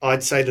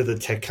I'd say to the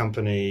tech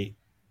company,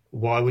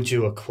 why would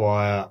you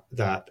acquire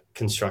that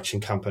construction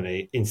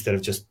company instead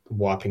of just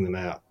wiping them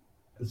out?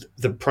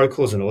 The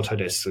Procores and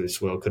Autodesk of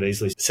this world could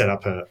easily set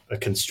up a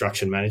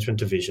construction management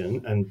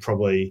division and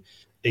probably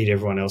eat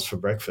everyone else for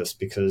breakfast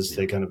because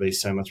they're going to be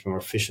so much more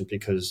efficient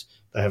because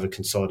they have a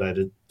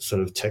consolidated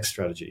sort of tech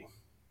strategy.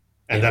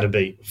 And that'd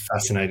be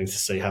fascinating to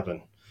see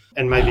happen.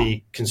 And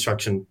maybe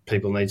construction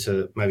people need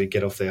to maybe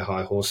get off their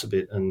high horse a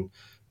bit and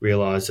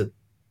realise that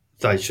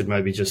they should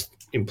maybe just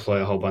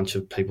employ a whole bunch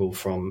of people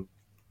from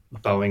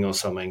Boeing or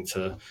something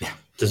to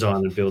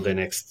design and build their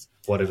next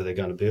whatever they're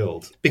going to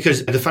build.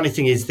 Because the funny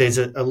thing is there's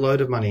a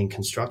load of money in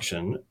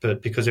construction,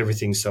 but because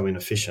everything's so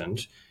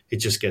inefficient, it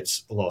just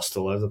gets lost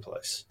all over the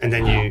place. And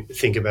then you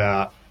think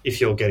about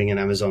if you're getting an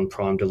Amazon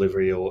Prime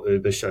delivery or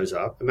Uber shows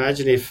up,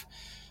 imagine if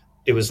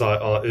it was like,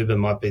 oh, Uber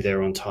might be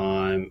there on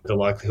time. The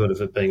likelihood of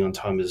it being on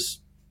time is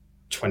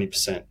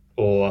 20%.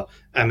 Or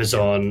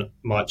Amazon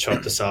might show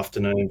up this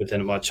afternoon, but then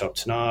it might show up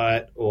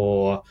tonight,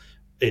 or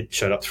it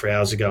showed up 3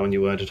 hours ago and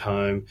you weren't at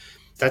home.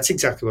 That's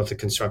exactly what the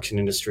construction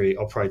industry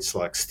operates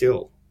like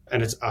still,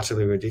 and it's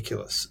utterly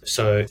ridiculous.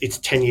 So it's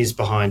 10 years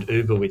behind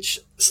Uber, which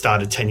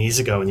started 10 years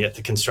ago, and yet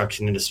the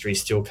construction industry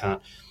still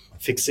can't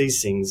fix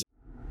these things.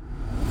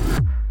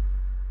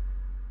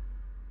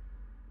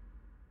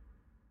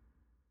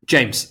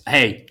 James,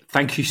 hey,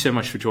 thank you so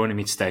much for joining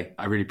me today.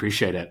 I really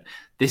appreciate it.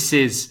 This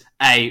is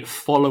a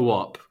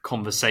follow-up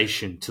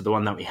conversation to the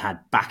one that we had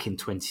back in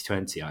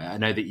 2020. I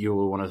know that you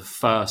were one of the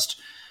first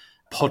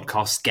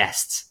podcast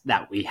guests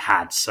that we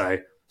had, so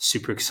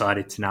super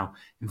excited to now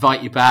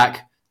invite you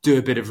back, do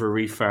a bit of a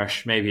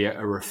refresh, maybe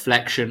a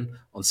reflection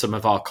on some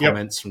of our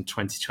comments from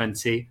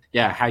 2020.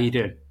 Yeah, how you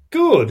doing?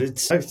 Good.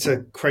 It's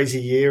a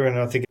crazy year, and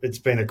I think it's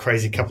been a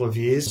crazy couple of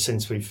years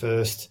since we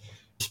first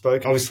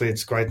spoke. Obviously,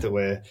 it's great that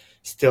we're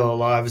still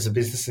alive as a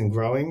business and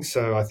growing,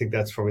 so I think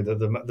that's probably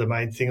the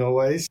main thing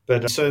always.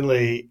 But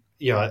certainly,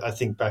 I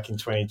think back in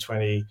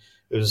 2020,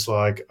 it was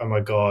like, oh my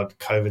God,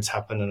 COVID's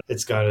happened and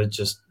it's going to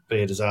just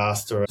be a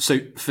disaster. So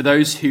for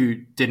those who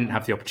didn't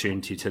have the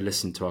opportunity to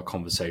listen to our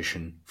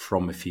conversation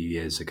from a few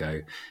years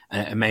ago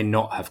and may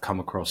not have come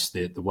across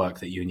the work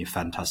that you and your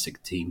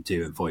fantastic team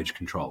do at Voyage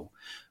Control,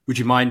 would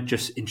you mind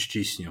just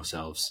introducing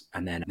yourselves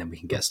and then we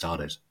can get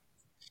started?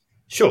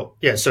 Sure.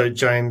 Yeah. So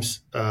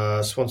James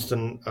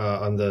Swanston,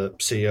 I'm the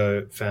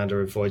CEO,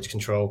 founder of Voyage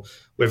Control.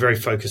 We're very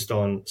focused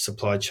on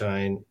supply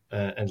chain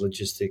and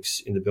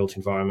logistics in the built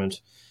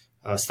environment.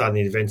 Starting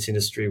in the events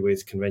industry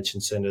with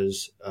convention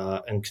centres,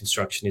 and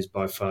construction is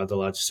by far the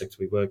largest sector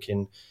we work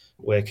in.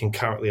 We're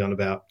concurrently on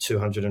about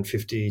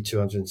 250,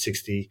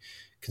 260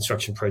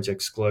 construction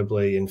projects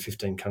globally in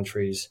 15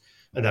 countries.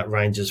 And that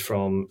ranges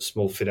from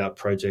small fit-out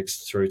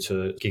projects through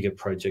to giga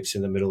projects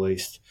in the Middle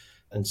East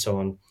and so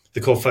on. The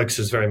core focus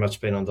has very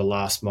much been on the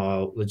last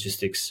mile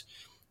logistics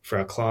for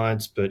our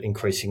clients, but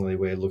increasingly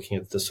we're looking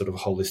at the sort of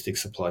holistic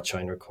supply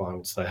chain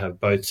requirements they have,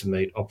 both to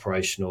meet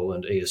operational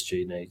and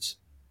ESG needs.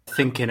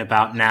 Thinking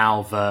about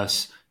now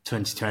versus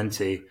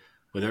 2020,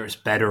 whether it's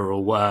better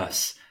or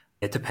worse,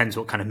 it depends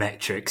what kind of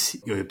metrics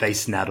you're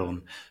basing that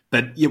on.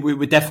 But yeah,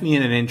 we're definitely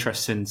in an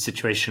interesting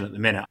situation at the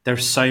minute. There are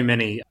so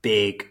many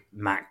big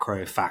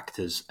macro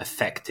factors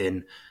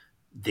affecting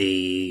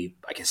the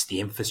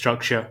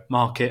infrastructure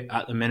market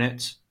at the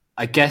minute.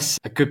 I guess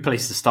a good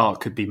place to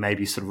start could be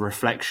maybe sort of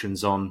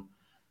reflections on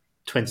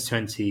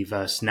 2020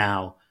 versus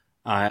now.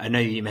 I know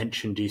you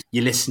mentioned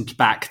you listened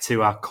back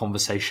to our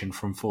conversation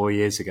from 4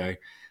 years ago.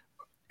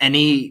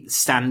 Any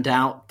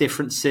standout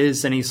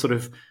differences, any sort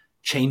of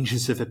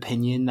changes of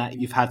opinion that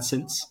you've had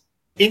since?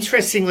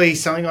 Interestingly,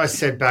 something I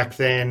said back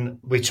then,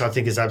 which I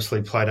think has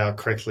absolutely played out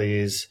correctly,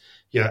 is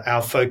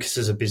our focus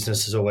as a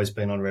business has always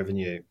been on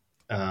revenue.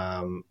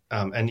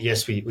 And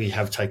yes, we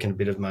have taken a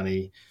bit of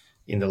money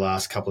in the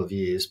last couple of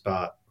years,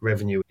 but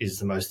revenue is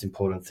the most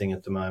important thing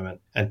at the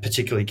moment. And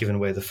particularly given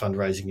where the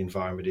fundraising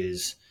environment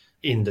is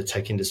in the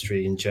tech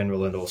industry in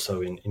general and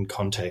also in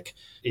Contech,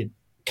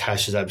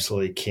 cash is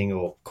absolutely king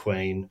or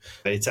queen.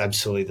 It's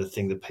absolutely the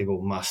thing that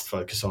people must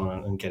focus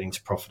on and getting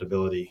to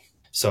profitability.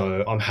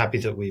 So I'm happy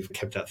that we've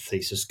kept that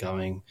thesis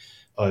going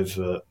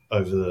over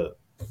the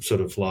sort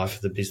of life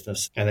of the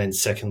business. And then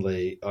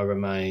secondly, I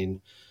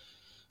remain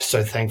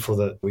so thankful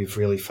that we've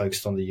really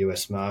focused on the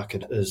US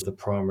market as the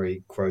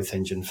primary growth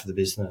engine for the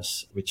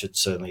business, which it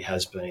certainly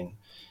has been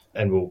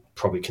and will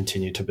probably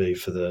continue to be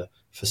for the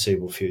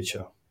foreseeable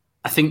future.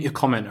 I think your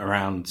comment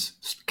around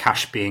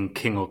cash being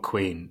king or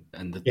queen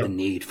and the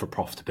need for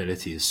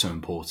profitability is so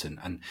important.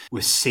 And we're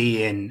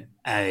seeing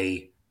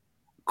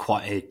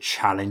quite a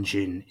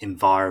challenging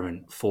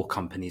environment for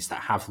companies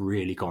that have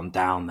really gone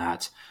down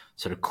that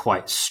sort of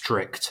quite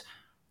strict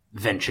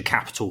venture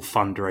capital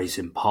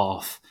fundraising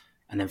path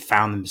and then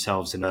found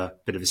themselves in a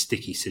bit of a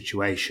sticky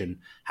situation,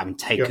 having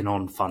taken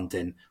on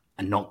funding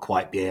and not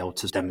quite be able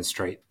to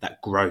demonstrate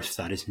that growth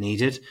that is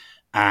needed.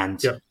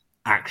 And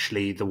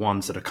actually the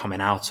ones that are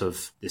coming out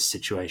of this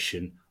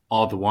situation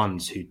are the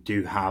ones who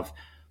do have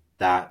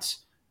that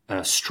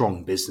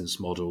strong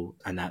business model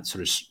and that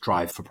sort of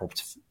drive for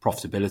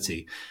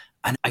profitability.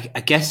 And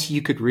I guess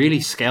you could really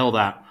scale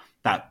that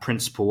that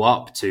principle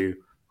up to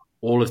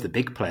all of the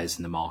big players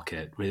in the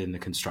market within the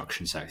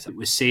construction sector.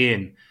 We're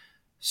seeing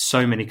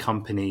so many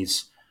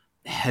companies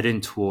heading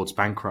towards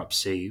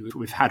bankruptcy.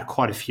 We've had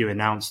quite a few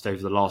announced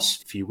over the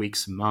last few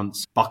weeks and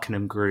months.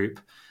 Buckingham Group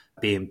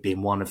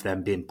being one of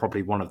them, being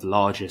probably one of the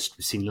largest.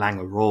 We've seen Lang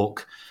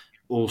O'Rourke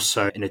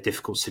also in a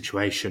difficult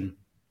situation.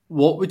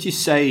 What would you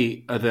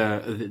say are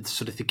the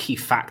sort of the key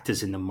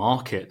factors in the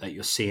market that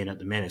you're seeing at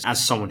the minute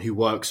as someone who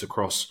works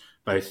across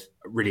a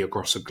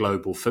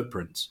global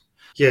footprint?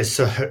 Yes,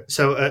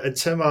 so a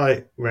term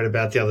I read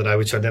about the other day,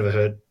 which I'd never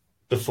heard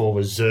before,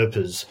 was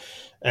Zerpers,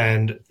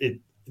 and it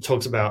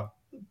talks about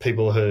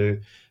people who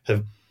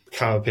have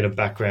come up in a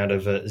background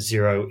of a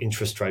zero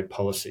interest rate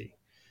policy.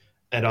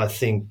 And I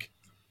think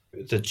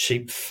the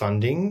cheap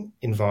funding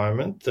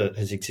environment that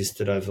has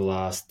existed over the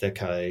last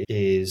decade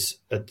is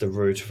at the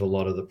root of a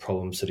lot of the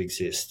problems that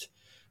exist,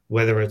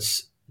 whether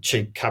it's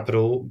cheap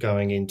capital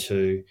going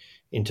into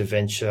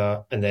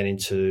venture and then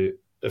into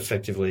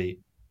effectively,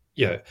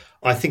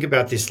 I think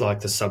about this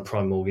like the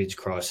subprime mortgage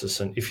crisis.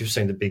 And if you've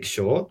seen The Big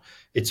Short,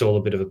 it's all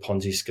a bit of a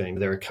Ponzi scheme.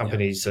 There are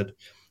companies that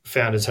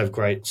founders have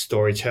great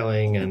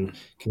storytelling and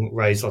can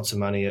raise lots of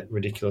money at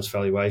ridiculous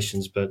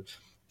valuations, but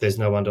there's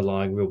no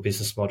underlying real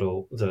business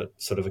model that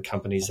sort of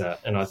accompanies that.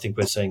 And I think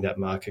we're seeing that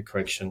market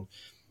correction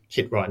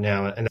hit right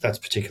now. And that's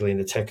particularly in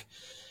the tech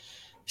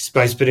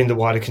space, but in the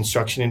wider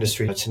construction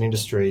industry, it's an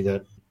industry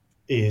that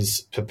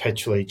is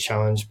perpetually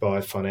challenged by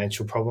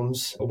financial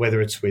problems,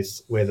 whether it's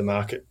with where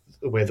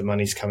the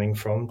money's coming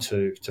from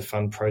to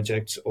fund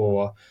projects,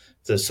 or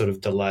the sort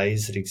of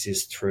delays that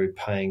exist through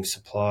paying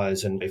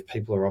suppliers. And if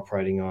people are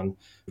operating on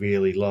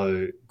really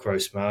low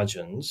gross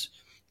margins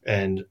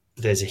and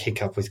there's a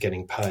hiccup with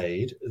getting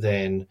paid,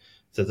 then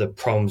the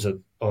problems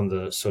on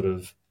the sort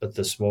of at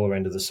the smaller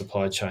end of the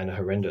supply chain are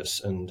horrendous.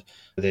 And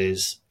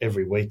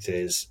every week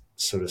there's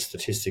sort of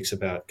statistics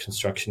about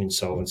construction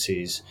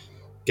insolvencies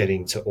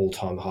getting to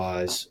all-time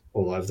highs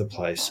all over the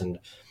place. And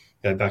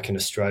back in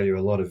Australia,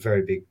 a lot of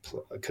very big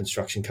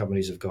construction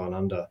companies have gone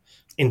under,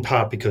 in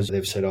part because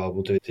they've said,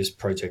 we'll do this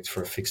project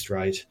for a fixed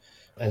rate,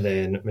 and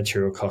then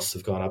material costs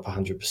have gone up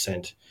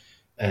 100%.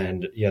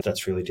 And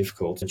that's really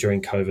difficult.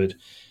 During COVID,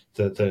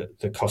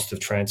 the cost of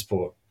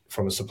transport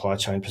from a supply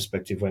chain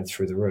perspective went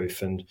through the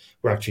roof. And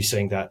we're actually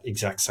seeing that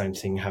exact same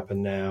thing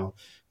happen now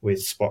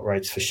with spot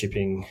rates for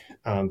shipping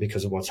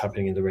because of what's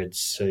happening in the Red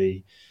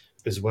Sea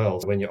as well.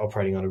 When you're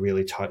operating on a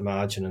really tight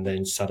margin and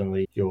then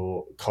suddenly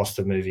your cost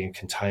of moving a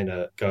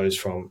container goes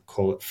from,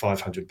 call it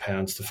 £500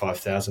 to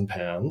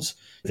 £5,000,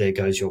 there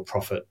goes your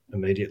profit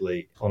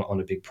immediately on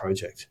a big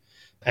project.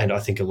 And I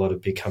think a lot of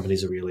big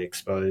companies are really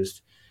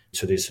exposed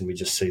to this, and we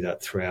just see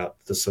that throughout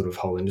the sort of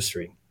whole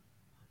industry.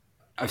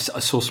 I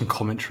saw some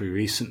commentary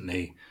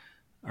recently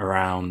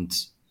around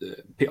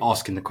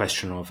asking the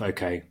question of,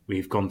 okay,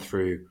 we've gone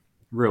through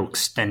a real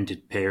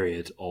extended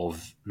period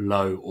of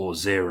low or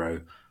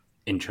zero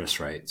interest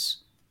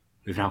rates.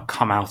 We've now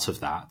come out of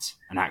that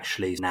and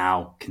actually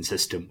now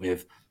consistent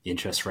with the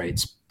interest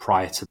rates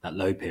prior to that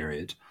low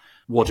period.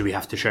 What do we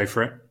have to show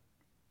for it?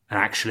 And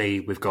actually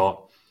we've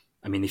got,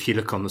 if you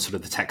look on the sort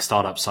of the tech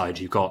startup side,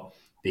 you've got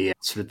the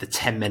sort of the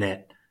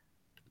 10-minute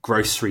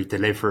grocery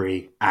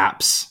delivery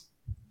apps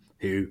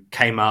who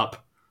came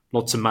up,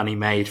 lots of money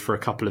made for a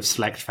couple of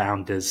select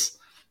founders.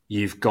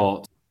 You've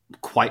got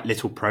quite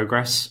little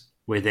progress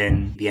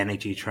within the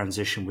energy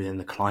transition, within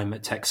the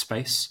climate tech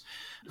space.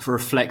 For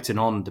reflecting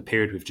on the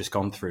period we've just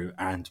gone through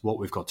and what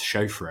we've got to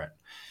show for it,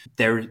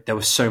 there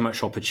was so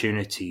much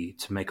opportunity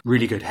to make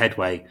really good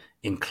headway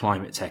in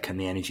climate tech and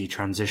the energy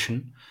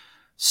transition.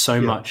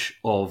 So much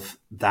of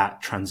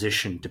that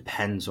transition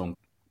depends on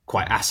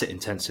quite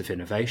asset-intensive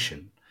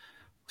innovation.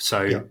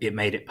 So it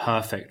made it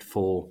perfect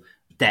for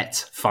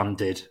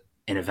debt-funded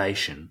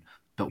innovation,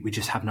 but we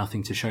just have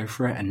nothing to show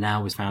for it. And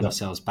now we've found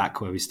ourselves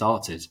back where we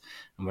started.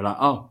 And we're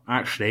like,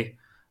 actually,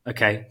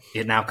 okay,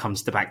 it now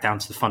comes back down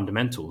to the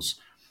fundamentals.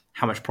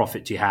 How much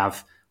profit do you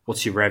have?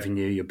 What's your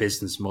revenue, your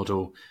business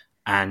model?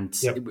 And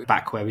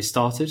back where we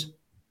started.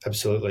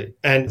 Absolutely.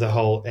 And the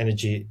whole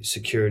energy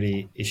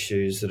security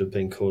issues that have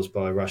been caused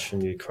by Russia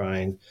and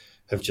Ukraine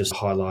have just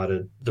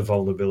highlighted the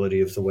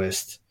vulnerability of the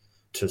West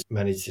to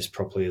manage this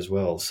properly as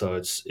well. So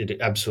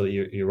it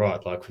absolutely, you're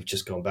right. Like, we've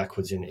just gone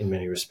backwards in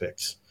many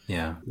respects.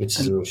 Yeah. Which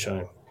is a real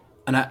shame.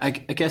 And I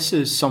guess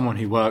as someone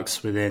who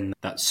works within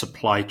that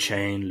supply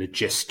chain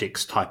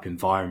logistics type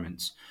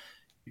environment,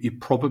 you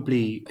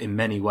probably in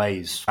many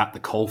ways at the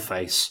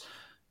coalface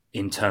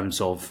in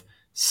terms of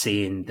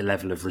seeing the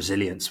level of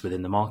resilience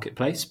within the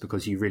marketplace,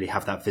 because you really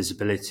have that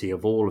visibility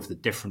of all of the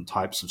different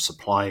types of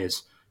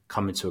suppliers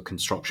come into a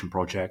construction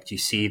project. You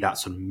see that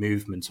sort of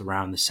movement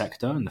around the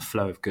sector and the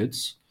flow of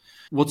goods.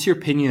 What's your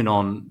opinion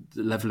on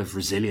the level of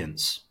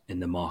resilience in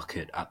the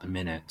market at the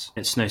minute?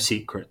 It's no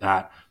secret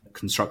that the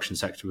construction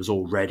sector was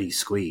already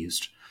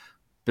squeezed,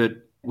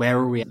 but where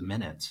are we at the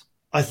minute?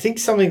 I think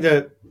something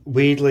that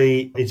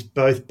weirdly is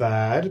both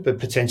bad but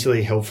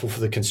potentially helpful for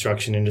the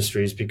construction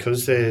industry is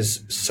because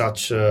there's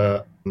such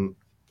a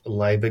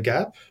labour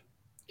gap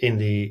in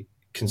the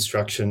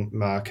construction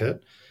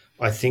market.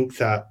 I think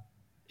that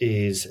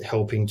is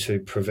helping to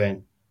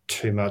prevent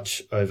too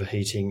much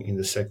overheating in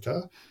the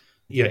sector.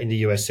 In the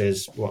US,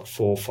 there's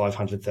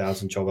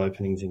 500,000 job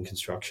openings in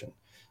construction.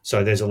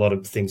 So there's a lot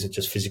of things that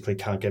just physically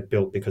can't get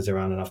built because there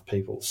aren't enough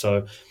people.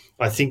 So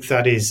I think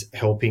that is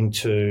helping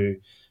to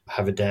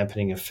have a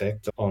dampening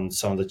effect on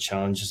some of the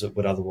challenges that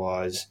would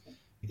otherwise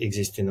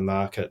exist in the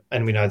market.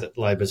 And we know that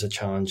labour is a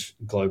challenge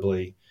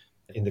globally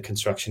in the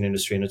construction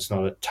industry, and it's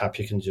not a tap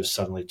you can just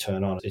suddenly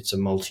turn on. It's a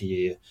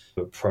multi-year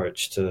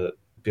approach to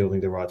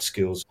building the right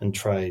skills and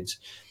trades.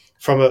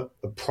 From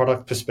a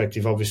product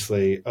perspective,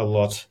 obviously a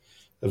lot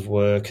of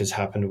work has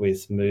happened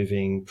with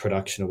moving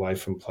production away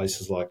from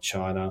places like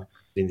China.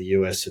 In the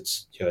US,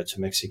 it's to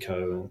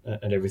Mexico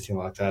and everything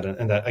like that.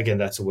 And that, again,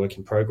 that's a work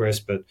in progress.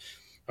 But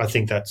I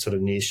think that sort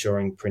of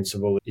nearshoring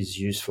principle is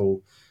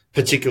useful,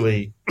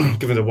 particularly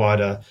given the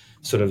wider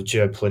sort of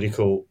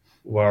geopolitical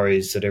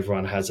worries that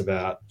everyone has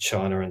about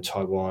China and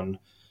Taiwan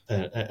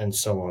and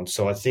so on.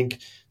 So I think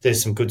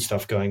there's some good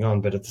stuff going on,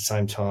 but at the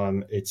same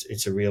time,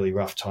 it's a really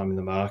rough time in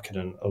the market,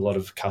 and a lot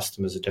of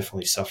customers are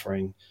definitely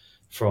suffering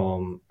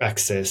from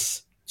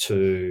access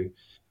to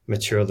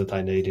material that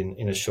they need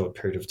in a short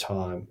period of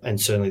time. And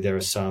certainly there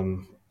are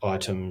some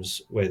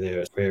items where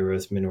there are rare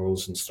earth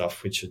minerals and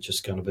stuff which are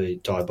just going to be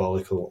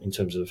diabolical in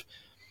terms of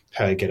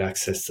how you get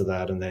access to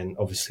that. And then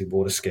obviously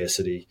water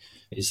scarcity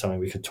is something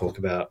we could talk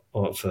about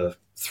for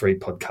 3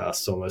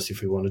 podcasts almost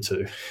if we wanted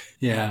to.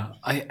 Yeah,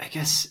 I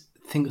guess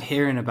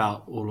hearing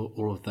about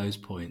all of those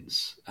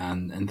points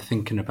and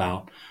thinking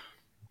about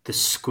the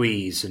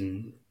squeeze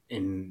and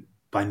in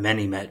by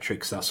many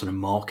metrics that sort of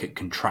market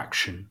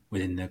contraction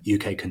within the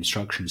UK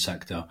construction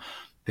sector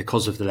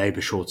because of the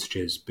labour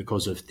shortages,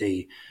 because of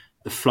the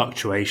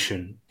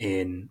fluctuation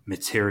in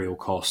material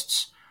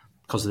costs,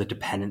 because of the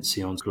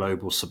dependency on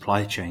global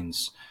supply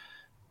chains,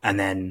 and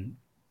then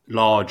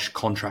large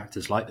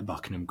contractors like the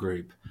Buckingham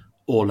Group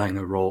or Laing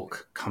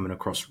O'Rourke coming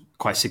across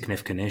quite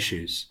significant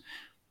issues.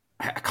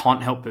 I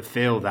can't help but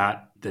feel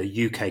that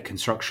the UK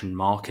construction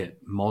market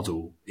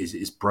model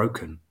is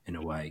broken in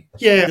a way.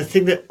 Yeah, the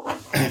thing that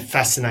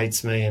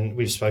fascinates me, and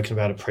we've spoken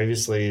about it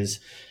previously,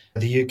 is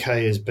the UK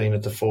has been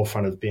at the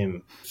forefront of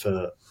BIM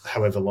for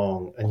however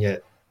long, and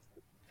yet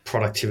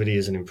productivity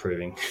isn't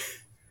improving.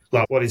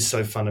 Like, what is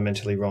so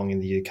fundamentally wrong in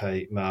the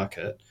UK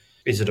market?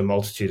 Is it a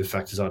multitude of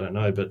factors? I don't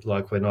know, but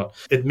we're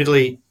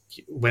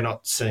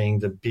not seeing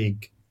the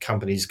big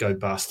companies go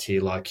bust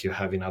here like you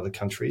have in other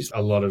countries.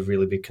 A lot of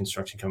really big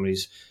construction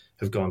companies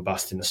have gone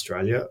bust in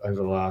Australia over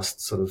the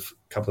last sort of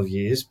couple of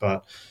years,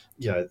 but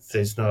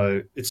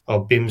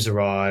BIM's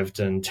arrived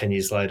and 10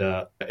 years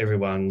later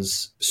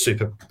everyone's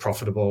super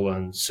profitable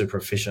and super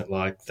efficient.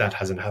 Like, that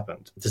hasn't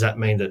happened. Does that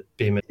mean that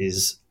BIM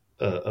is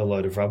a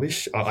load of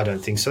rubbish? I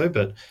don't think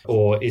so,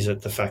 or is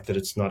it the fact that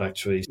it's not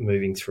actually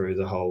moving through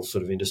the whole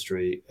sort of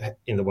industry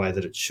in the way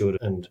that it should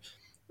and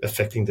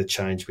affecting the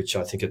change, which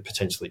I think it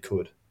potentially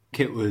could?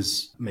 It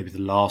was maybe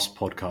the last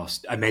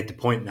podcast, I made the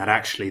point that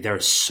actually there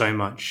is so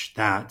much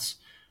that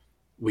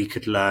we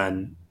could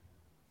learn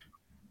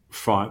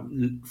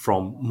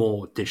from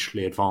more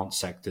digitally advanced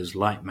sectors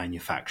like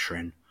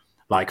manufacturing,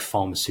 like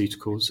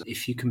pharmaceuticals.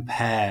 If you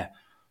compare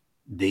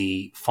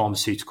the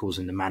pharmaceuticals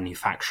and the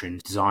manufacturing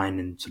design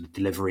and sort of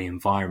delivery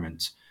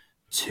environment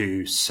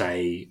to,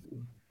 say,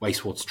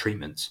 wastewater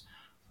treatment,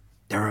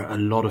 there are a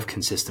lot of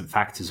consistent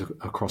factors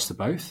across the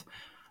both.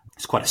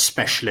 It's quite a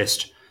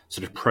specialist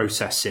sort of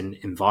processing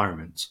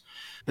environment.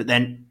 But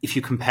then if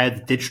you compare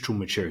the digital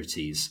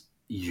maturities,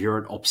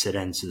 you're at opposite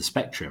ends of the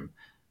spectrum.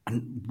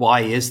 And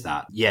why is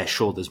that? Yeah,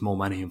 sure, there's more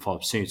money in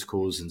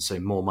pharmaceuticals and so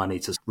more money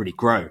to really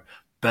grow.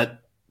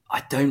 But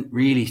I don't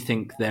really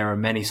think there are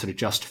many sort of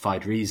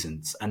justified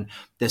reasons. And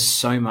there's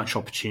so much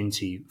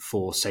opportunity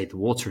for, say, the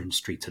water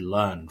industry to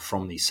learn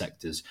from these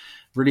sectors,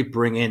 really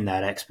bring in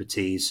that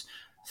expertise,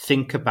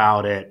 think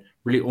about it,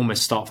 really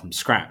almost start from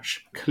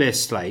scratch. Clear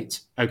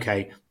slate.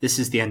 Okay, this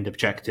is the end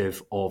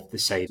objective of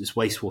this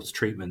wastewater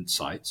treatment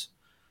site.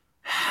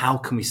 How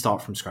can we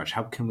start from scratch?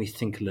 How can we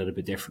think a little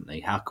bit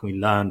differently? How can we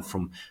learn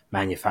from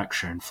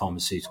manufacturing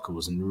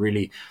pharmaceuticals and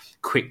really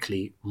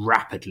quickly,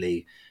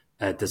 rapidly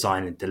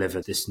design and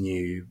deliver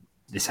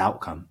this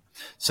outcome?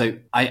 So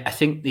I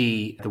think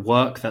the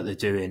work that they're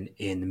doing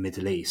in the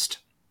Middle East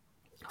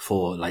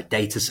for like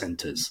data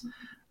centers,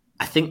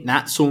 I think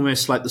that's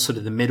almost like the sort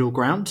of the middle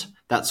ground.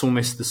 That's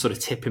almost the sort of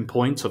tipping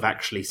point of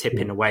actually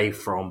tipping away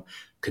from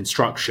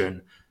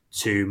construction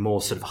to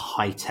more sort of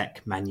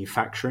high-tech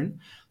manufacturing.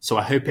 So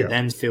I hope it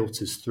then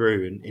filters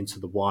through and into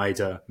the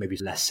wider, maybe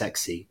less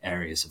sexy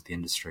areas of the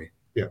industry.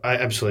 Yeah, I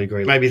absolutely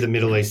agree. Maybe the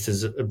Middle East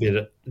is a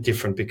bit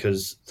different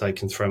because they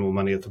can throw more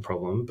money at the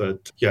problem.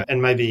 But yeah,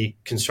 and maybe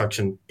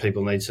construction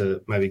people need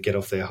to maybe get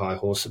off their high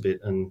horse a bit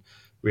and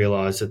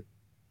realise that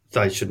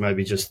they should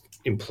maybe just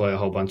employ a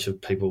whole bunch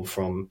of people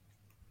from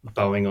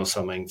Boeing or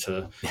something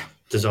to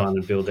design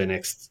and build their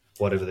next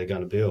whatever they're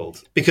going to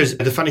build. Because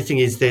the funny thing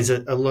is there's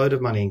a load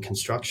of money in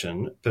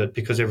construction, but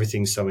because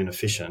everything's so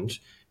inefficient,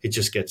 it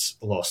just gets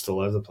lost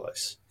all over the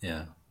place.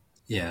 Yeah.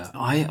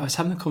 I was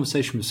having a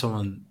conversation with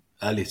someone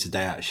earlier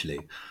today, actually,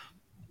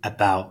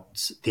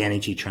 about the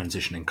energy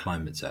transition and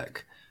climate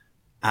tech.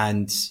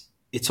 And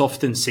it's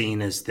often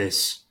seen as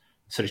this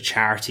sort of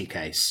charity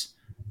case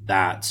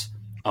that,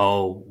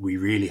 oh, we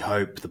really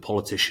hope the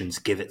politicians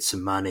give it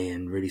some money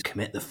and really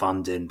commit the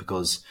funding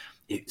because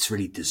it's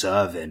really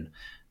deserving.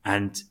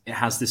 And it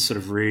has this sort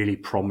of really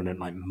prominent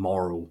like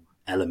moral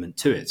element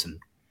to it, and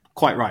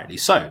quite rightly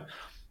so.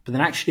 But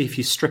then actually, if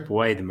you strip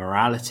away the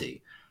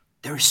morality,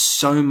 there is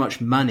so much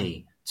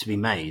money to be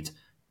made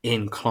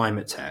in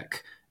climate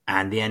tech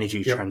and the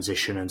energy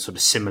transition and sort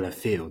of similar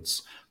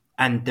fields.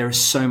 And there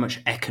is so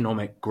much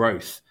economic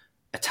growth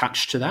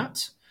attached to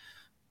that.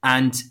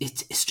 And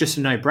it's just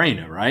a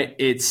no-brainer, right?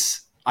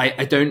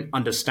 I don't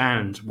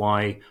understand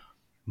why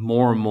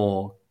more and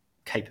more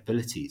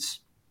capabilities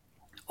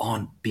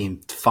aren't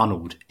being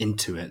funneled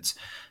into it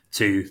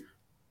to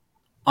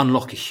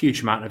unlock a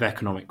huge amount of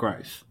economic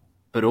growth,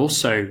 but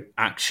also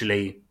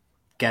actually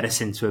get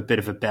us into a bit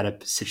of a better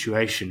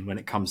situation when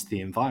it comes to the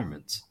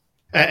environment.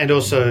 And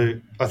also,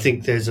 I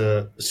think there's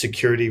a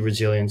security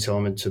resilience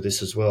element to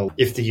this as well.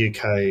 If the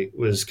UK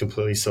was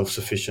completely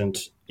self-sufficient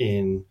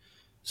in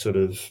sort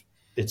of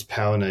its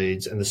power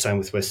needs, and the same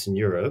with Western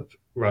Europe,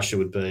 Russia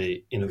would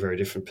be in a very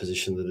different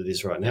position than it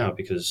is right now,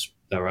 because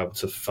they were able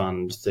to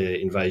fund their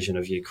invasion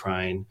of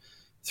Ukraine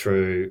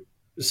through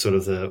sort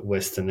of the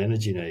Western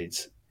energy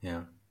needs.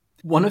 Yeah.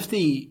 One of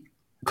the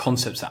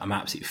concepts that I'm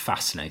absolutely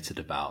fascinated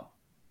about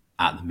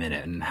at the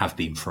minute, and have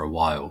been for a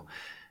while,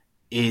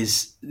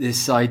 is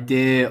this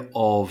idea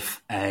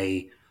of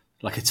a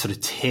sort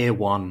of tier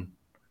one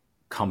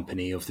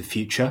company of the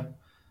future.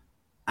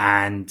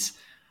 And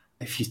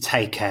if you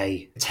take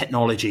a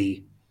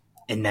technology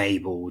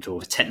enabled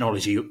or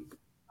technology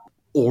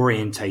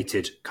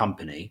orientated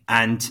company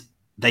and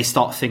they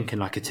start thinking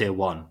like a tier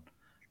one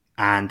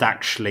and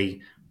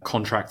actually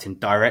contracting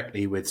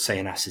directly with, say,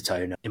 an asset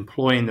owner,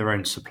 employing their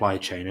own supply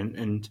chain.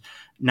 And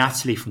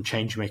Natalie from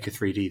Changemaker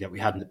 3D that we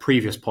had in the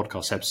previous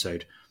podcast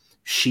episode,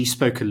 she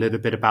spoke a little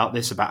bit about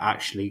this, about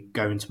actually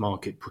going to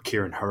market,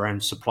 procuring her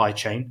own supply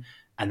chain,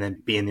 and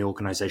then being the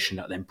organization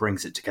that then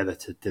brings it together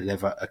to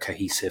deliver a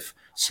cohesive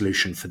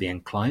solution for the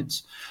end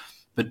clients.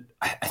 But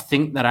I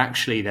think that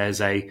actually there's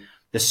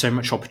so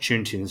much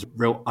opportunity in this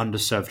real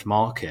underserved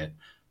market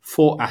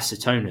for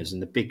asset owners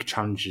and the big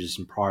challenges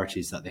and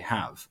priorities that they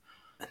have.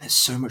 And there's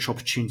so much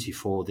opportunity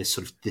for this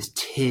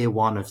tier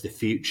one of the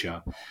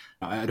future.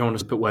 I don't want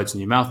to put words in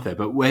your mouth there,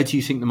 but where do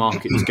you think the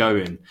market is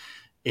going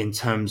in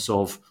terms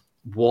of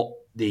what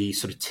the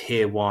sort of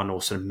tier one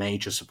or sort of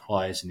major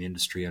suppliers in the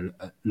industry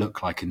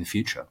look like in the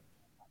future?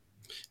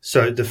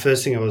 So the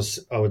first thing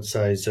I would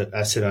say is that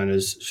asset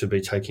owners should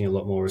be taking a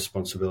lot more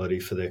responsibility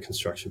for their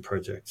construction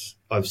projects.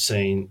 I've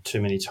seen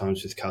too many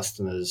times with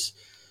customers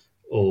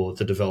or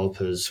the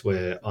developers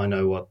where I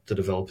know what the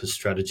developer's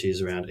strategy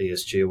is around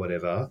ESG or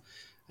whatever,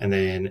 and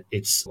then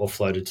it's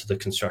offloaded to the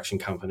construction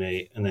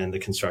company, and then the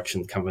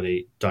construction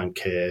company don't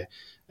care,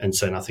 and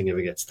so nothing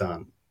ever gets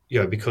done.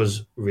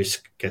 Because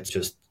risk gets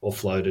just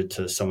offloaded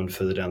to someone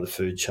further down the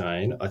food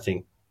chain, I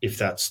think if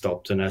that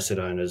stopped and asset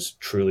owners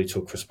truly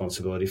took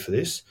responsibility for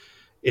this,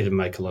 it'd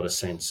make a lot of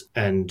sense.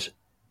 And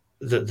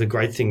the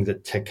great thing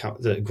that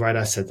the great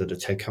asset that a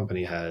tech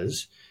company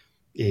has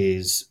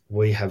is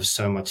we have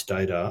so much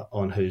data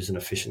on who's an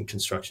efficient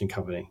construction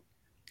company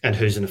and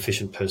who's an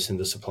efficient person in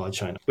the supply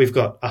chain. We've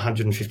got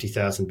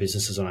 150,000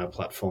 businesses on our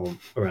platform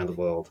around the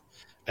world,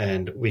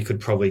 and we could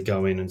probably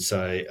go in and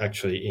say,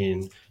 actually,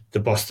 in the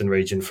Boston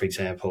region, for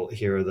example,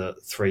 here are the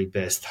 3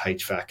 best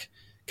HVAC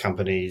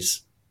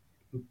companies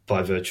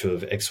by virtue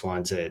of X, Y,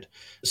 and Z.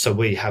 So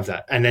we have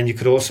that. And then you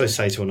could also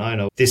say to an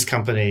owner, this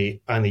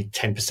company, only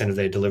 10% of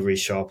their deliveries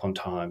show up on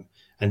time.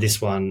 And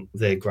this one,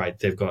 they're great.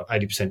 They've got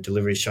 80%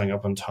 deliveries showing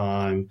up on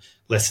time,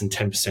 less than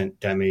 10%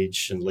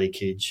 damage and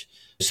leakage.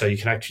 So you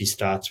can actually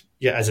start,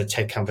 as a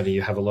tech company,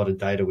 you have a lot of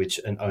data which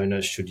an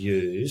owner should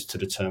use to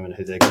determine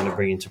who they're going to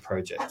bring into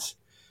projects.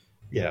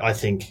 I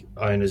think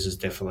owners is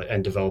definitely,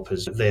 and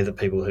developers, they're the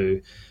people who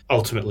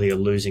ultimately are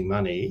losing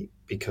money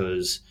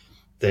because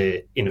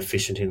they're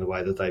inefficient in the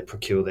way that they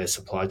procure their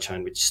supply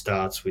chain, which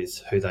starts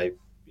with who they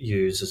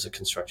use as a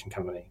construction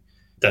company.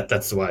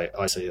 That's the way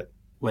I see it.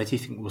 Where do you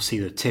think we'll see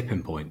the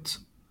tipping point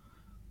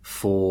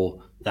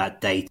for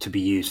that data to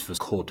be used for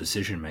core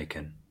decision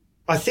making?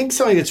 I think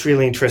something that's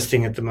really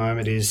interesting at the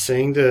moment is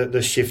seeing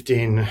the shift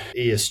in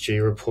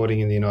ESG reporting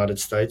in the United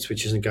States,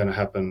 which isn't going to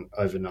happen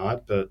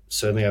overnight, but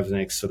certainly over the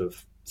next sort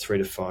of 3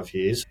 to 5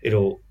 years,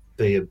 it'll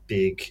be a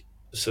big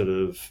sort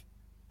of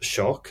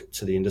shock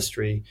to the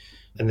industry.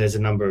 And there's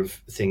a number of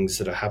things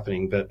that are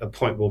happening, but a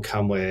point will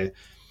come where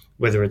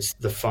whether it's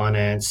the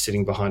finance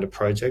sitting behind a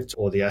project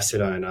or the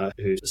asset owner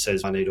who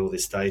says, I need all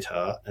this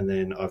data, and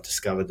then I've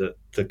discovered that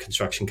the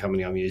construction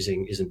company I'm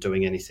using isn't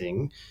doing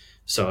anything,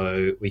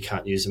 so we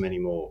can't use them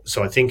anymore.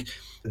 So I think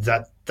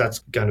that's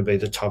going to be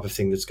the type of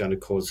thing that's going to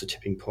cause the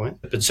tipping point.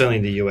 But certainly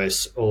in the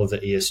US, all of the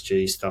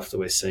ESG stuff that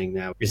we're seeing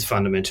now is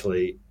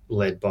fundamentally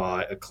led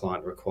by a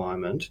client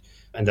requirement,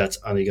 and that's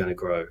only going to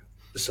grow.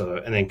 So,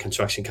 and then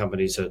construction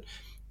companies that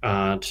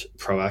aren't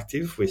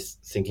proactive with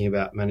thinking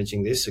about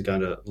managing this are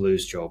going to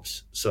lose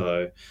jobs.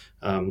 So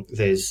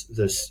There's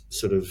this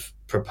sort of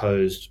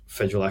proposed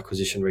federal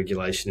acquisition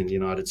regulation in the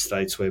United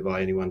States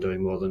whereby anyone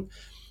doing more than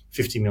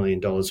 $50 million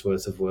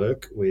worth of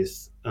work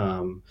with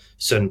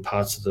certain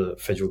parts of the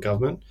federal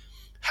government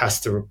has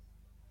to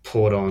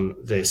report on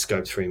their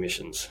Scope 3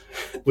 emissions,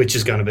 which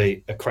is going to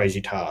be a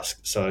crazy task.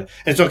 So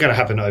it's not going to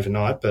happen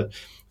overnight, but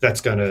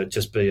that's going to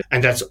just be,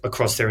 and that's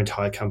across their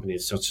entire company.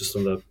 It's not just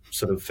on the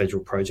sort of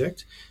federal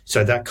project.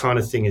 So that kind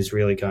of thing is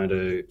really going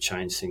to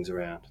change things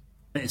around.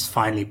 It's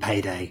finally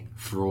payday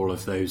for all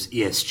of those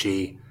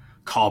ESG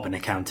carbon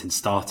accounting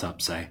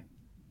startups, eh?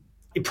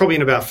 Probably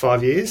in about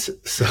 5 years.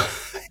 So,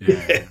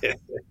 yeah.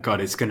 God,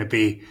 it's going to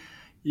be,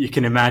 you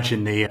can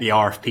imagine the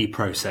RFP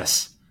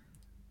process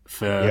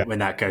for when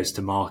that goes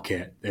to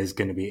market. There's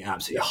going to be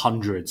absolutely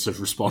hundreds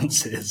of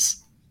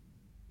responses.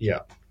 Yeah,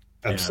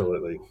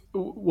 absolutely.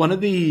 Yeah. One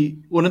of the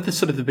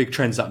sort of the big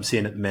trends that I'm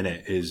seeing at the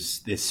minute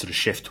is this sort of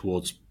shift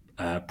towards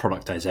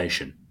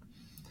productization.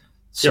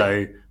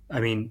 So, I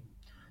mean,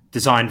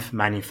 design for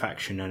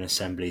manufacturing and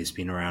assembly has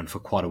been around for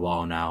quite a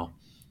while now.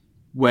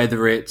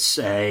 Whether it's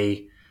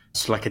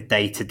like a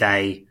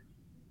day-to-day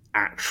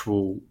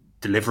actual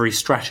delivery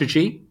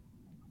strategy,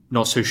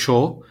 not so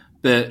sure.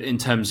 But in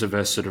terms of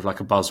a sort of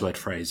like a buzzword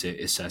phrase,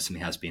 it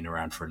certainly has been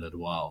around for a little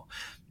while.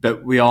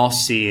 But we are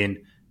seeing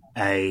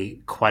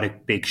quite a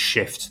big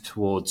shift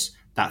towards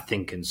that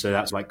thinking. So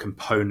that's like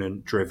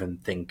component-driven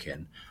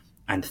thinking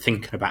and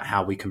thinking about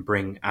how we can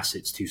bring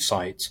assets to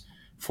site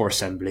for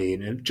assembly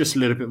in just a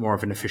little bit more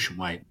of an efficient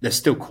way. There's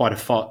still quite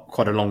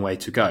a long way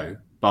to go,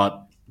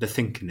 but the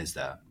thinking is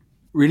there.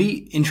 Really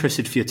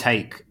interested for your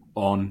take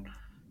on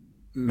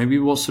maybe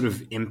what sort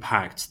of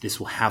impact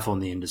this will have on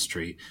the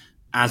industry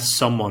as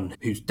someone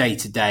whose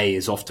day-to-day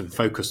is often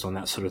focused on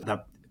that sort of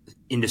that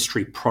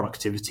industry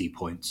productivity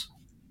point.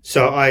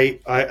 So I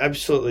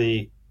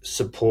absolutely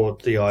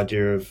support the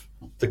idea of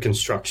the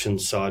construction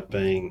site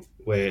being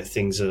where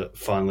things are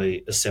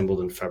finally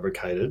assembled and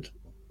fabricated,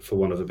 for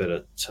want of a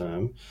better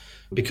term,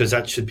 because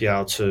that should be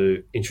able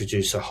to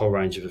introduce a whole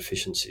range of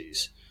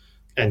efficiencies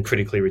and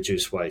critically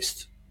reduce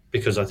waste.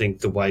 Because I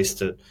think the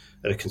waste at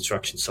a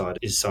construction site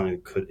is something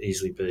that could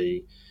easily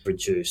be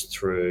reduced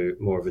through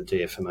more of a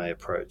DFMA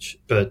approach.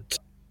 But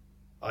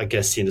I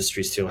guess the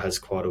industry still has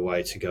quite a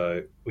way to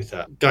go with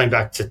that. Going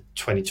back to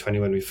 2020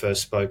 when we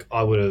first spoke,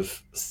 I would have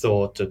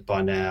thought that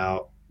by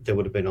now there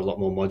would have been a lot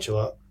more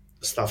modular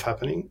stuff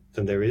happening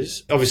than there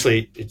is.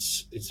 Obviously,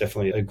 it's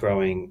definitely a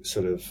growing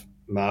sort of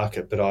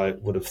market, but I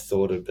would have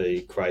thought it'd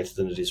be greater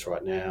than it is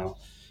right now.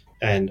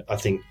 And I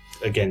think,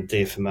 again,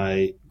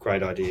 DFMA,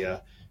 great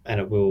idea, and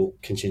it will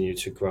continue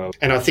to grow.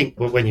 And I think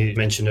when you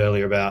mentioned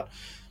earlier about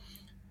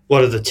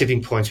what are the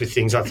tipping points with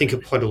things, I think a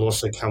point will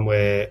also come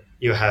where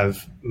you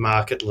have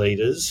market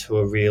leaders who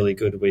are really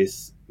good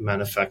with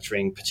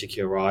manufacturing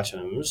particular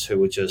items who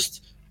will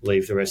just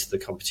leave the rest of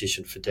the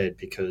competition for dead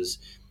because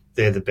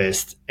they're the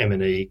best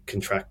M&E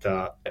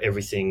contractor.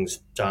 Everything's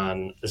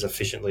done as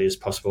efficiently as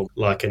possible,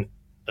 like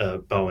a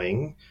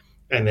Boeing,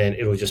 and then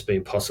it'll just be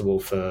impossible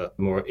for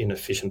more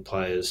inefficient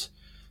players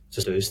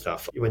to do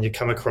stuff. When you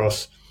come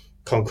across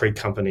concrete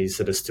companies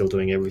that are still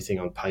doing everything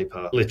on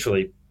paper,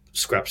 literally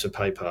scraps of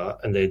paper,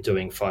 and they're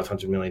doing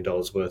 $500 million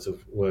worth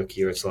of work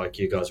here, it's like,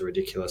 you guys are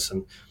ridiculous.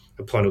 And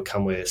a point will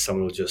come where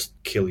someone will just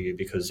kill you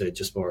because they're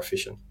just more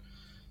efficient.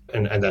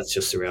 And that's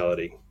just the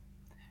reality.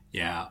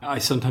 Yeah. I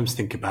sometimes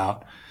think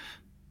about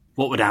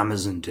what would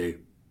Amazon do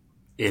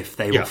if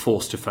they were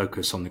forced to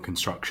focus on the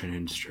construction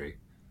industry?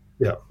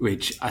 Yeah.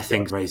 Which I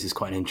think raises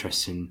quite an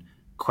interesting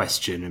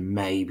question and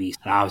maybe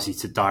allows you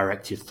to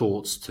direct your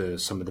thoughts to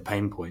some of the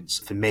pain points.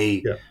 For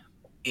me,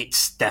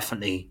 it's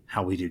definitely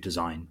how we do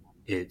design.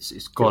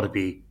 It's got to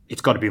be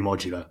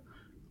modular,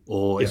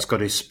 or it's got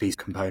to be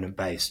component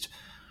based.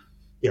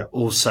 Yeah.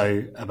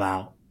 Also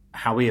about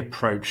how we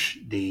approach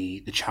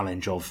the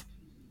challenge of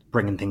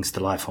bringing things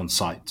to life on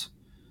site,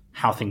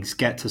 how things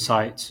get to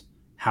site,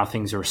 how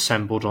things are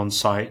assembled on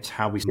site,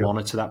 how we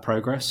monitor that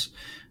progress.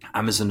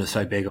 Amazon are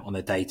so big on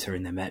their data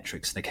and their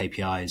metrics, their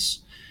KPIs.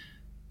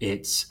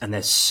 And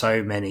there's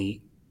so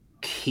many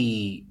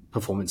key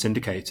performance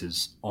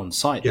indicators on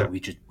site that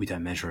we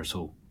don't measure at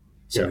all.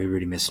 So we're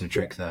really missing a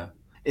trick there.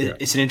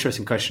 It's an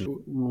interesting question.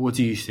 What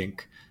do you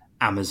think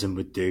Amazon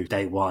would do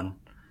day one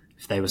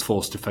if they was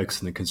forced to focus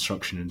on the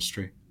construction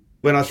industry?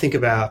 When I think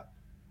about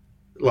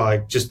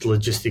like just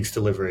logistics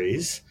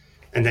deliveries,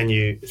 and then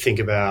you think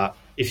about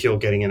if you're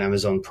getting an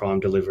Amazon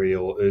Prime delivery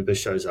or Uber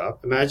shows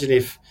up, imagine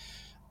if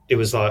it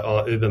was like,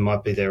 oh, Uber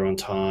might be there on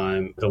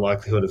time. The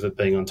likelihood of it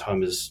being on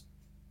time is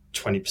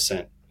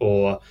 20%.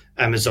 Or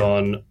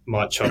Amazon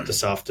might show up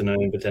this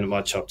afternoon, but then it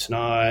might show up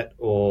tonight,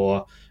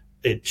 or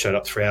it showed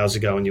up 3 hours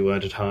ago and you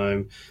weren't at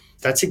home.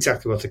 That's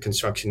exactly what the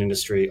construction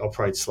industry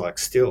operates like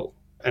still.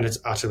 And it's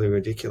utterly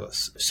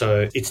ridiculous.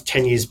 So it's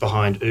 10 years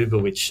behind Uber,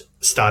 which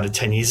started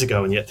 10 years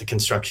ago, and yet the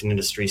construction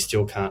industry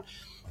still can't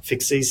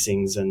fix these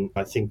things. And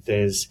I think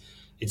it's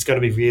going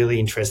to be really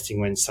interesting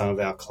when some of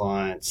our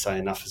clients say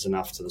enough is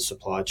enough to the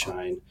supply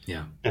chain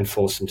and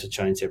force them to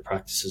change their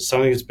practices.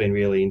 Something that's been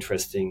really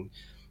interesting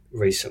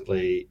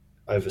recently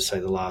over, say,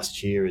 the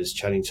last year is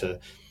chatting to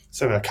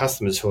some of our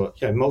customers who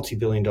are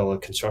multi-billion-dollar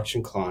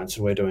construction clients,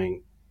 and we're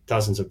doing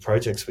dozens of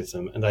projects with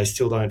them, and they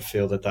still don't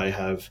feel that they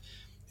have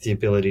the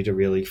ability to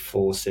really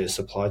force their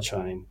supply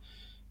chain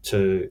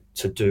to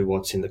do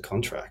what's in the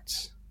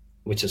contracts,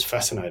 which is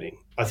fascinating.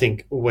 I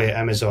think where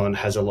Amazon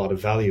has a lot of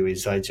value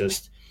is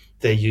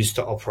they're used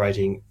to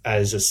operating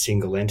as a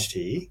single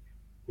entity,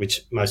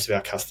 which most of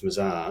our customers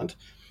aren't,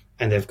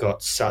 and they've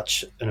got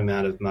such an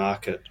amount of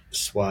market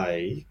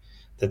sway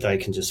that they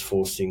can just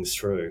force things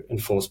through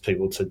and force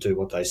people to do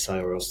what they say,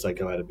 or else they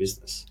go out of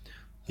business.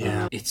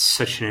 Yeah, it's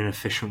such an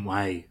inefficient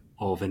way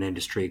of an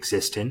industry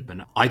existing.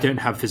 And I don't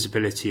have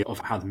visibility of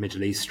how the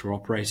Middle East are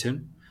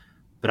operating,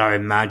 but I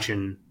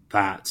imagine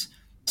that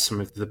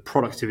some of the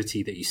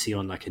productivity that you see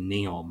on like a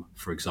Neom,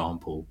 for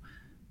example,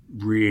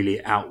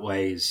 really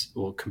outweighs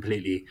or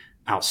completely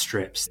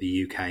outstrips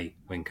the UK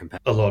when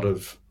compared. A lot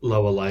of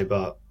lower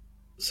labour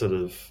sort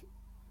of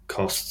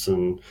costs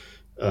and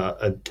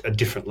a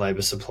different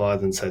labour supply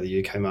than, say,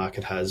 the UK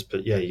market has.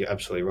 But yeah, you're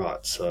absolutely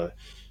right. So,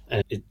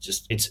 and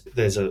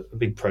there's a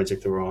big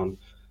project that we're on,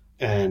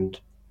 and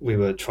we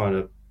were trying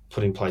to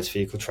put in place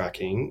vehicle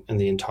tracking, and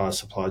the entire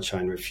supply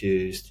chain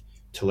refused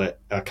to let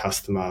our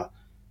customer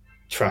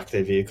track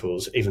their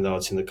vehicles, even though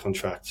it's in the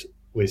contract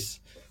with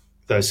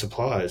those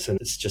suppliers.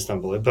 And it's just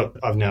unbelievable.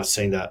 But I've now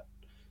seen that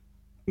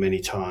many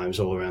times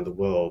all around the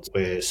world,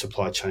 where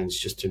supply chains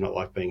just do not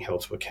like being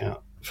held to account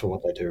for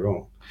what they do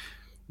wrong.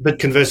 But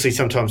conversely,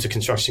 sometimes the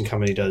construction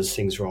company does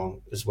things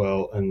wrong as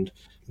well, and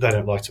they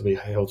don't like to be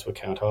held to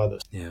account either.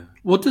 Yeah.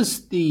 What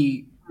does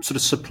the sort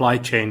of supply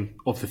chain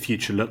of the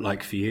future look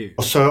like for you?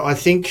 So I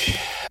think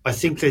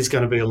there's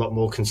going to be a lot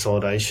more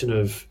consolidation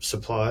of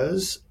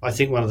suppliers. I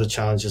think one of the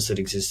challenges that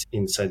exists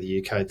in, say, the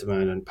UK at the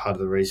moment, and part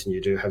of the reason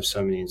you do have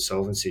so many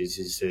insolvencies,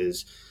 is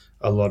there's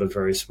a lot of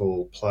very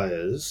small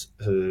players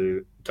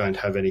who don't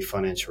have any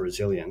financial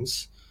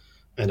resilience.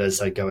 And as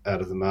they go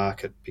out of the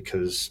market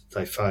because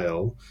they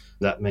fail,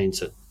 that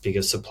means that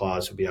bigger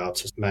suppliers will be able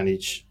to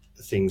manage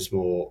things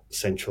more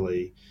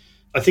centrally.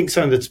 I think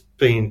something that's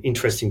been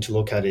interesting to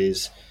look at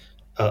is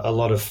a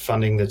lot of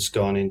funding that's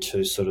gone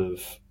into sort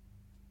of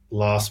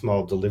last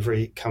mile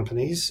delivery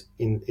companies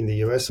in the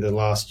US. The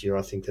last year,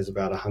 I think there's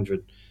about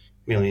 $100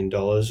 million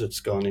that's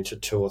gone into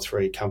 2 or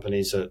 3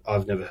 companies that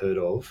I've never heard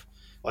of.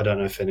 I don't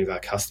know if any of our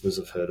customers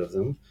have heard of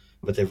them,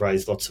 but they've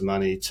raised lots of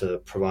money to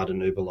provide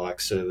an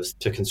Uber-like service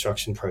to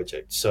construction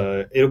projects.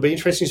 So it'll be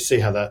interesting to see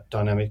how that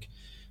dynamic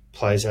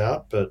plays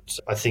out. But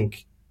I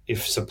think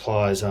if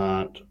suppliers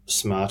aren't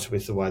smart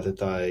with the way that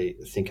they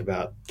think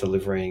about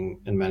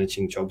delivering and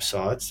managing job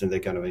sites, then they're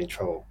going to be in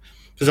trouble.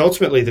 Because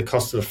ultimately, the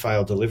cost of a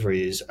failed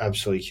delivery is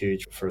absolutely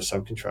huge for a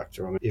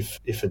subcontractor. I mean,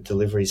 if a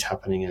delivery is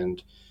happening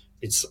and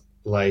it's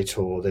late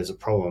or there's a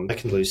problem, they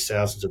can lose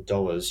thousands of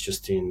dollars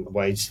just in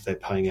wage that they're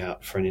paying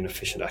out for an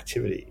inefficient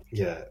activity.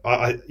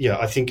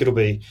 I think it'll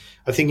be,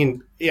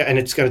 and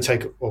it's going to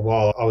take a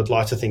while. I would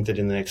like to think that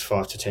in the next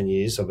 5 to 10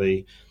 years, there'll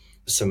be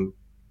some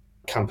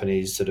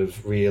companies that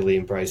have really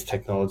embraced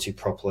technology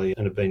properly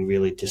and have been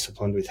really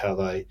disciplined with how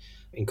they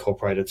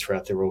incorporate it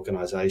throughout their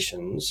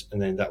organizations.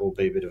 And then that will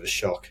be a bit of a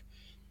shock,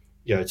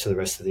 to the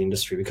rest of the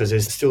industry, because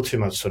there's still too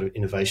much sort of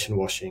innovation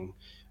washing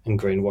and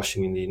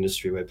greenwashing in the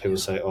industry, where people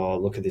say, oh,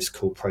 look at this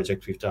cool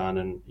project we've done,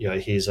 and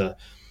here's a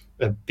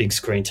big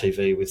screen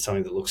TV with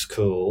something that looks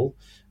cool,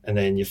 and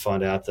then you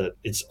find out that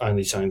it's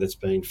only something that's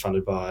been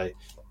funded by,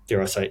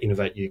 dare I say,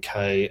 Innovate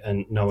UK,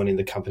 and no one in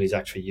the company is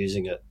actually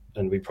using it.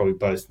 And we probably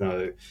both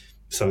know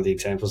some of the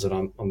examples that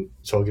I'm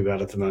talking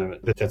about at the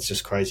moment, but that's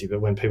just crazy.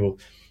 But when people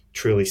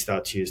truly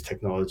start to use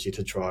technology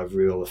to drive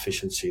real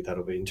efficiency,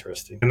 that'll be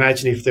interesting.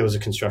 Imagine if there was a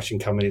construction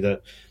company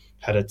that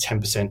had a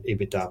 10%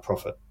 EBITDA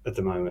profit at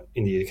the moment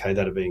in the UK.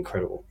 That'd be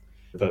incredible.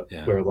 But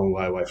we're a long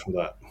way away from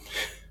that.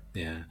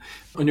 Yeah.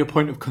 On your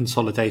point of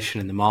consolidation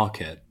in the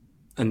market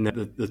and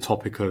the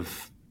topic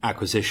of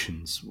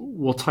acquisitions,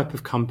 what type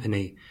of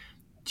company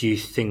do you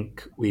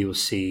think we will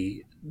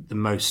see the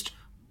most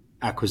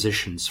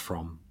acquisitions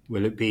from?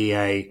 Will it be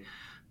a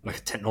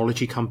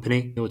technology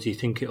company, or do you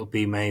think it'll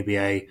be maybe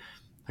a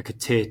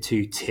tier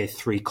 2, tier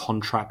 3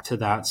 contractor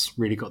that's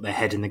really got their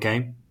head in the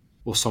game,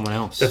 or someone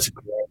else?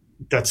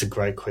 That's a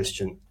great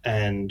question.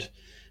 And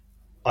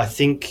I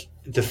think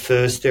the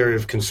first area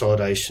of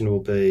consolidation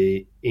will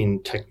be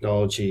in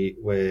technology,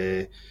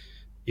 where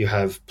you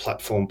have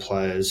platform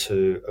players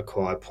who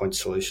acquire point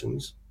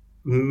solutions.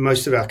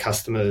 Most of our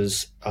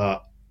customers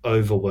are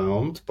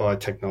overwhelmed by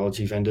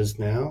technology vendors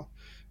now,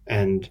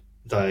 and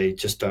they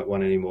just don't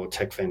want any more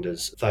tech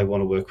vendors. They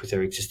want to work with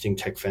their existing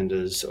tech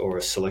vendors or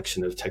a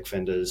selection of tech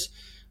vendors.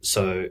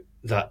 So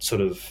that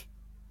sort of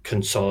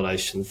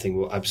consolidation thing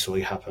will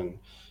absolutely happen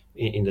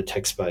in the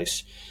tech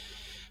space.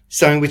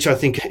 Something which I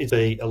think is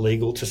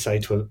illegal to say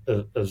to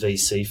a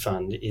VC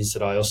fund is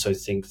that I also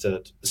think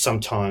that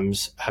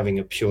sometimes having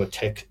a pure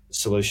tech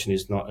solution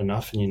is not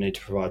enough, and you need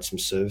to provide some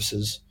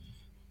services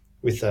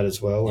with that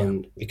as well. Yeah.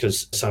 And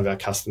because some of our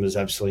customers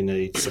absolutely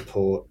need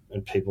support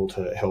and people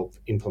to help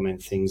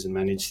implement things and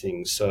manage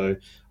things. So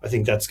I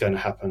think that's going to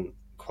happen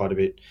quite a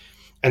bit.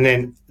 And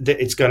then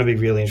it's going to be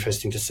really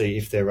interesting to see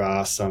if there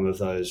are some of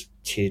those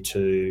tier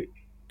two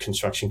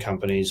construction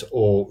companies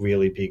or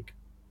really big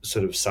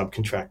sort of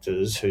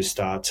subcontractors who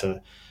start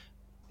to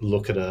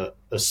look at a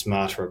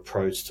smarter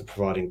approach to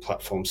providing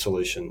platform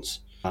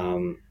solutions,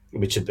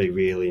 which would be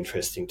really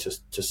interesting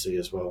to see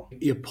as well.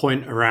 Your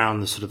point around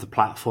the sort of the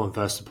platform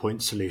versus the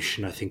point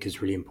solution, I think,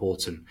 is really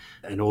important.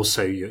 And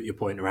also your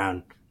point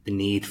around the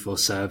need for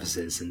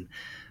services and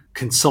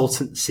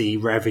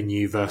consultancy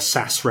revenue versus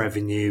SaaS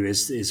revenue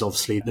is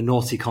obviously the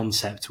naughty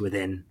concept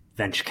within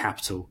venture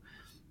capital.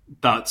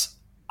 But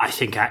I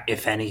think,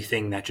 if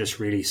anything, that just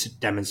really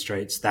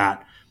demonstrates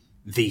that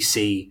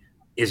VC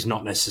is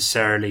not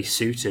necessarily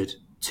suited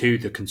to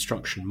the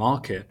construction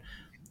market.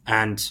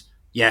 And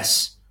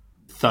yes,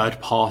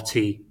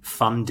 third-party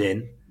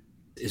funding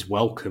is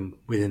welcome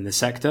within the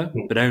sector,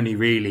 but only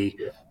really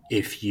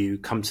if you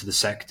come to the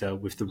sector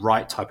with the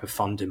right type of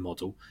funding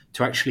model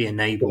to actually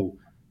enable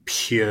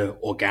pure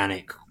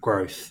organic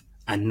growth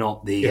and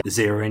not the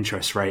zero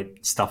interest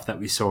rate stuff that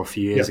we saw a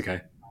few years ago.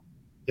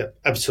 Yeah,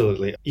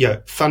 absolutely. Yeah,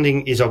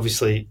 funding is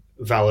obviously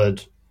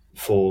valid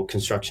for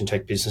construction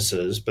tech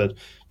businesses, but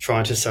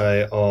trying to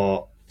say,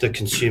 the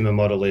consumer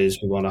model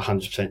is we want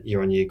 100%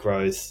 year-on-year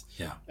growth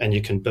and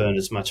you can burn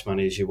as much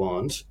money as you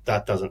want,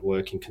 that doesn't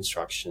work in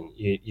construction.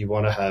 You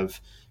want to have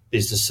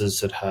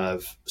businesses that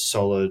have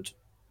solid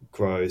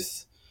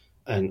growth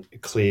and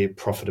clear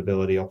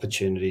profitability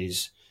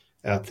opportunities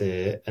out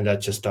there, and that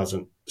just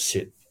doesn't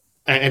sit.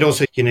 And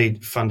also you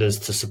need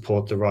funders to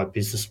support the right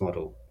business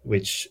model,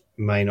 which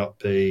may not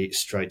be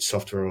straight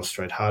software or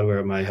straight hardware.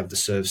 It may have the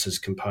services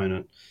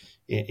component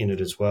in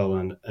it as well.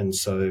 And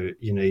so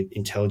you need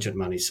intelligent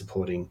money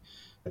supporting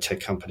tech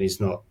companies,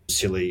 not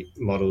silly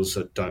models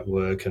that don't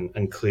work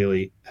and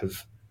clearly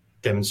have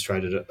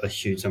demonstrated a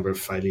huge number of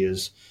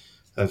failures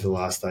over the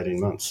last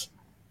 18 months.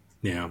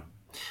 Yeah.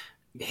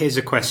 Here's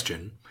a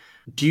question.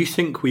 Do you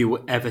think we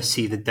will ever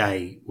see the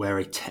day where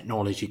a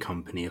technology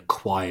company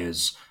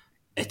acquires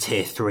a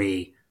tier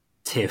 3,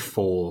 tier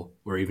 4,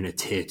 or even a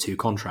tier 2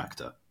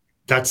 contractor?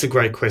 That's a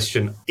great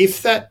question.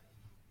 If that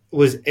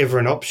was ever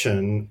an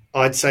option,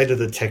 I'd say to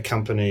the tech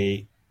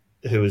company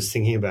who was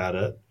thinking about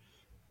it,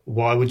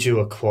 why would you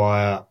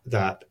acquire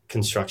that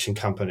construction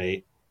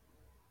company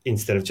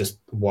instead of just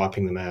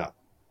wiping them out?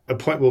 A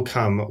point will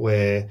come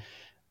where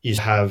you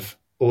have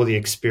all the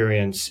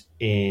experience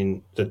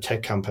in the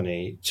tech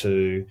company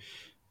to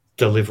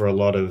deliver a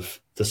lot of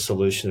the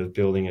solution of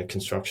building a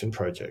construction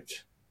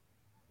project.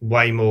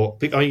 Way more.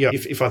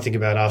 If I think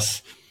about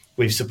us,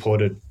 we've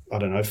supported,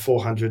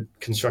 400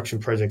 construction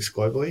projects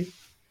globally.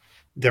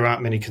 There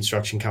aren't many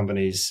construction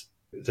companies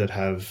that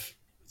have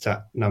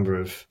that number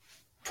of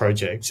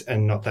projects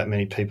and not that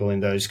many people in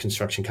those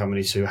construction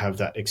companies who have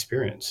that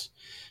experience.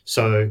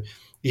 So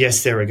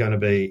yes, there are going to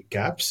be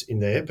gaps in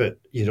there, but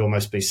you'd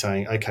almost be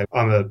saying, okay,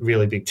 I'm a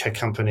really big tech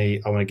company.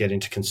 I want to get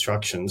into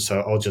construction. So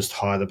I'll just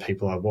hire the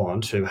people I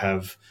want who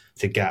have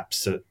the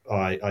gaps that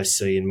I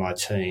see in my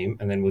team.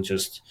 And then we'll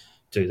just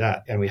do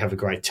that. And we have a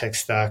great tech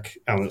stack.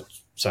 I'm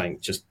saying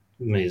just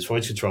me as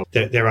Voyage Control.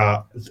 There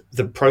are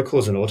the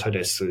Procore and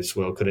Autodesk of this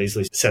world could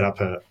easily set up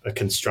a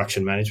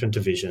construction management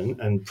division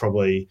and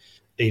probably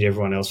eat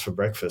everyone else for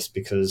breakfast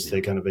because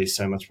they're going to be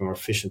so much more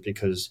efficient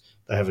because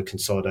they have a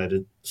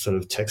consolidated sort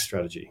of tech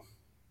strategy.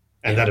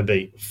 And that'd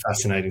be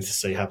fascinating to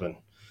see happen.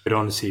 I'd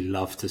honestly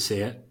love to see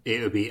it.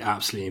 It would be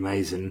absolutely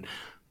amazing.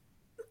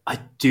 I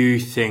do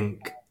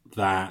think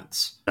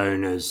that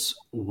owners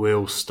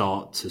will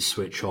start to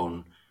switch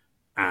on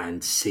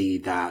and see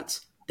that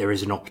there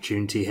is an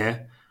opportunity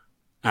here.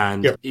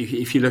 And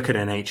if you look at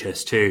an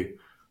HS2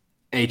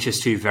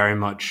 very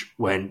much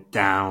went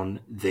down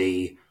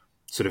the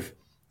sort of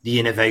the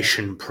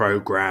innovation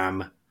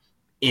program,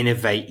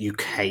 Innovate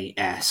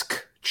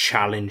UK-esque,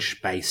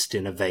 challenge-based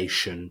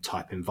innovation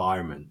type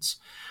environments.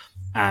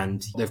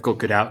 And they've got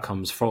good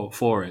outcomes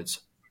for it.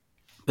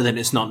 But then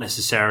it's not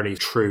necessarily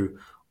true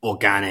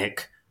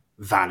organic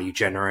value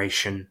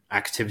generation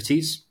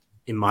activities,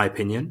 in my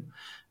opinion.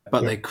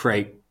 But they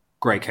create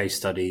great case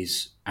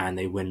studies and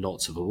they win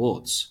lots of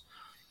awards.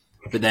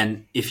 But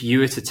then if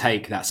you were to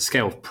take that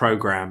scale of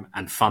program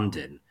and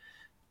funding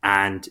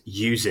and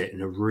use it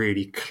in a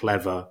really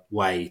clever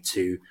way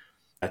to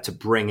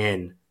bring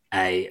in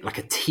a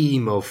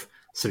team of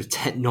sort of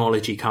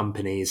technology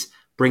companies,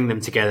 bring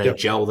them together,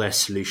 gel their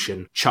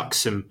solution, chuck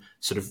some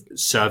sort of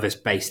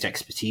service-based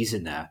expertise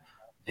in there,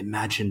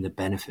 imagine the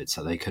benefits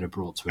that they could have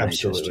brought to an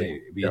HS2.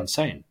 It'd be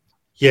insane.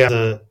 Yeah,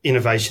 the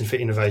innovation for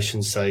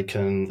innovation's sake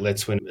and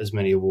let's win as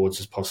many awards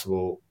as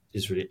possible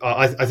is really...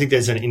 I think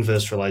there's an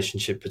inverse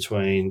relationship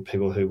between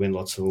people who win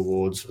lots of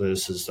awards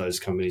versus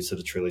those companies that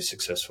are truly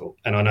successful.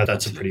 And I know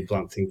that's a pretty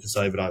blunt thing to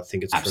say, but I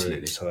think it's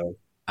true. So.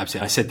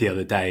 Absolutely. I said the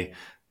other day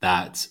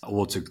that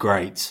awards are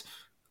great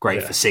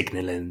for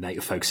signaling that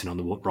you're focusing on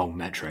the wrong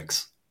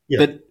metrics.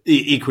 Yeah. But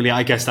equally,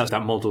 I guess that's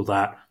that model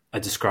that I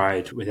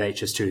described with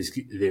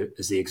HS2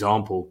 as the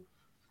example.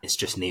 It's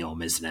just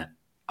NEOM, isn't it?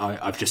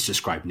 I've just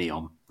described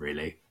Neon,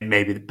 really.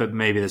 Maybe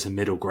there's a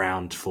middle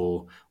ground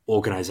for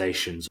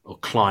organizations or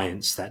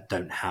clients that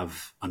don't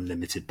have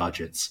unlimited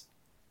budgets.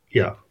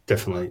 Yeah,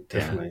 definitely.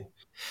 Yeah.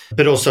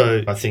 But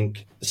also, I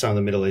think some of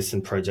the Middle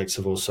Eastern projects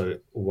have also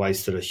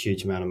wasted a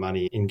huge amount of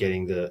money in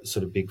getting the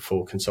sort of big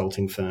four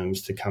consulting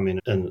firms to come in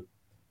and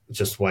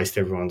just waste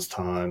everyone's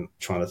time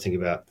trying to think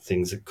about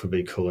things that could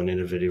be cool and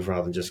innovative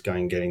rather than just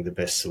going and getting the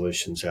best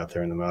solutions out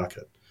there in the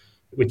market,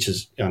 which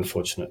is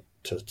unfortunate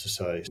to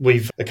say.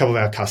 A couple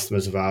of our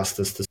customers have asked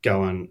us to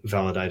go and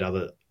validate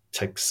other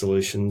tech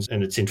solutions,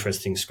 and it's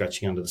interesting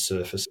scratching under the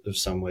surface of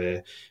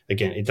somewhere.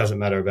 Again, it doesn't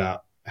matter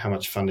about how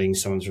much funding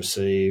someone's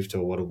received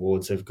or what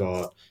awards they've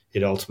got.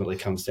 It ultimately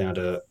comes down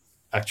to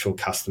actual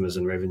customers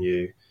and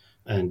revenue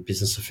and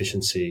business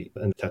efficiency.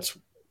 And that's,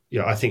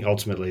 I think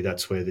ultimately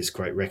that's where this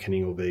great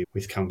reckoning will be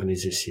with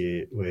companies this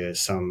year, where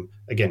some,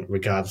 again,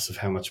 regardless of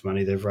how much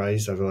money they've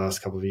raised over the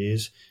last couple of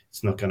years,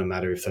 it's not going to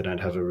matter if they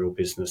don't have a real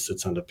business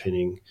that's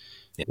underpinning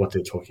what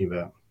they're talking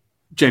about.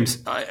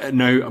 James, I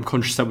know I'm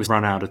conscious that we've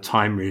run out of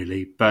time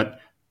really, but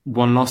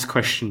one last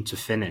question to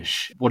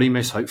finish. What are you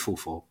most hopeful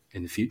for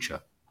in the future?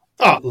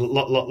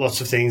 Lots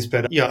of things.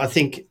 But I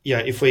think,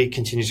 if we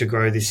continue to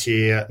grow this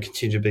year,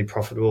 continue to be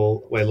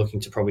profitable, we're looking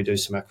to probably do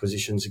some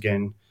acquisitions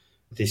again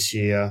this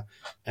year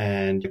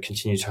and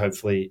continue to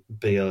hopefully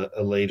be a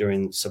leader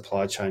in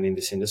supply chain in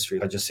this industry.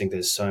 I just think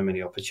there's so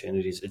many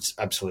opportunities. It's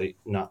absolutely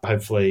nuts.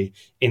 Hopefully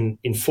in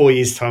 4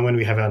 years' time, when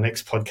we have our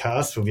next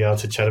podcast, we'll be able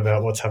to chat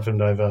about what's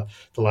happened over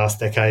the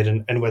last decade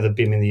and whether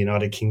BIM in the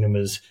United Kingdom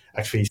has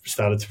actually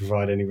started to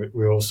provide any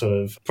real sort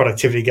of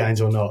productivity gains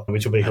or not,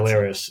 which will be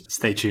hilarious.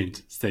 Stay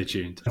tuned.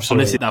 Absolutely.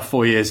 Honestly, that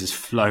 4 years has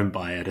flown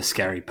by at a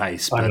scary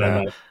pace. I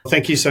know, mate.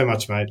 Thank you so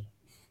much, mate.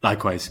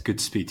 Likewise. Good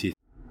to speak to you.